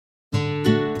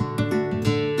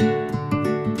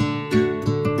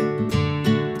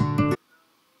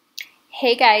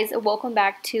Hey guys, welcome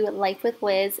back to Life with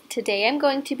Liz. Today I'm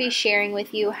going to be sharing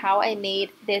with you how I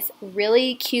made this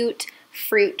really cute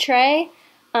fruit tray.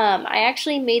 I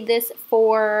actually made this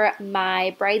for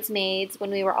my bridesmaids when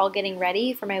we were all getting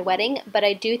ready for my wedding, but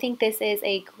I do think this is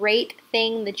a great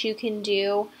thing that you can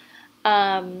do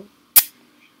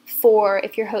for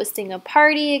if you're hosting a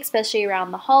party, especially around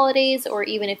the holidays, or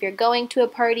even if you're going to a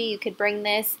party, you could bring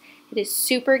this. It is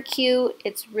super cute,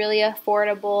 it's really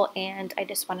affordable, and I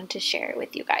just wanted to share it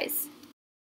with you guys.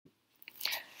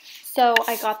 So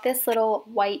I got this little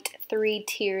white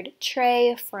 3-tiered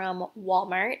tray from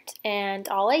Walmart, and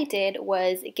all I did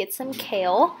was get some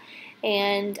kale,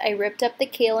 and I ripped up the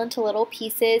kale into little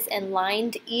pieces and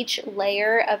lined each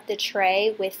layer of the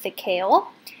tray with the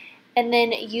kale. And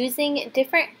then using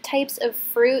different types of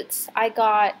fruits, I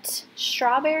got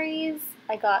strawberries,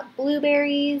 I got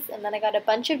blueberries, and then I got a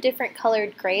bunch of different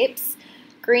colored grapes,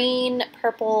 green,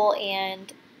 purple,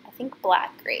 and I think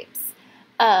black grapes.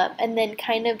 And then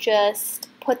kind of just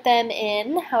put them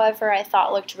in however I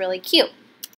thought looked really cute.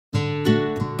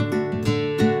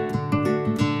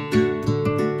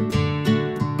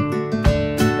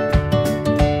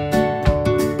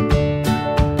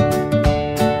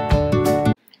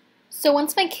 So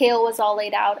once my kale was all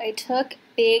laid out, I took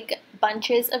big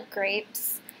bunches of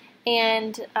grapes,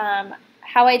 and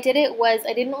how I did it was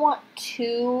I didn't want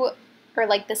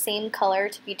the same color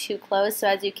to be too close. So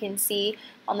as you can see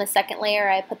on the second layer,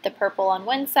 I put the purple on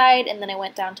one side, and then I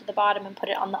went down to the bottom and put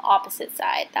it on the opposite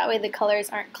side. That way the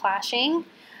colors aren't clashing.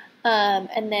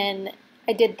 And then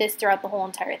I did this throughout the whole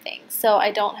entire thing. So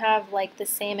I don't have like the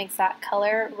same exact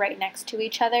color right next to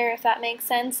each other, if that makes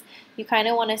sense. You kind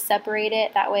of want to separate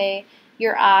it. That way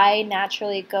your eye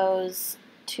naturally goes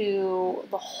to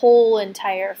the whole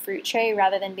entire fruit tray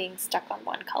rather than being stuck on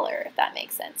one color, if that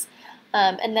makes sense.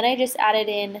 And then I just added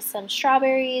in some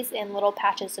strawberries and little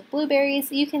patches of blueberries.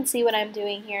 You can see what I'm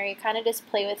doing here. You kind of just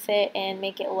play with it and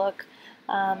make it look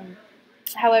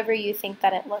however you think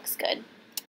that it looks good.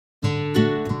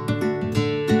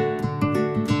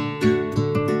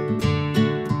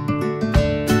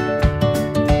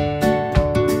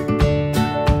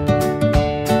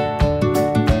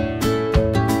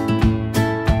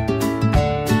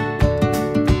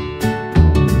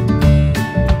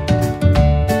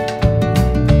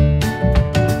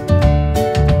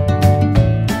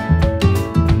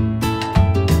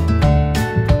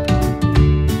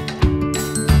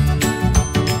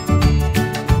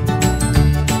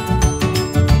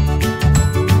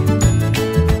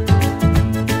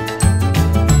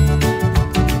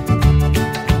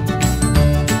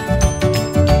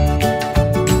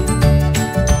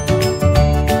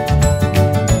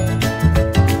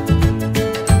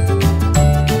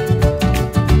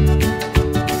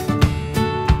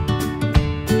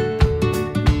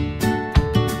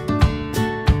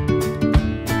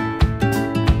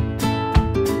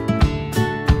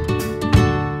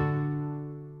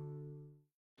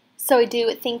 So I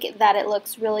do think that it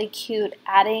looks really cute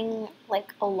adding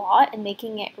like a lot and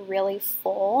making it really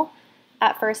full.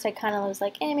 At first I kind of was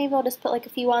like, maybe I'll just put like a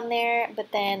few on there,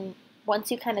 but then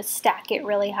once you kind of stack it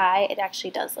really high, it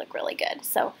actually does look really good.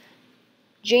 So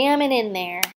jam it in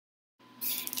there.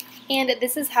 And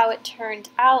this is how it turned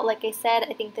out. Like I said,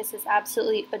 I think this is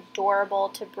absolutely adorable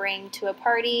to bring to a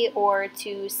party or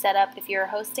to set up if you're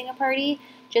hosting a party.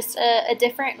 Just a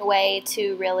different way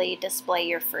to really display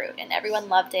your fruit, and everyone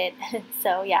loved it.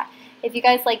 So yeah, if you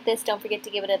guys like this, don't forget to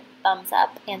give it a thumbs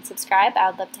up and subscribe. I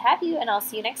would love to have you, and I'll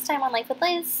see you next time on Life with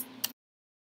Liz.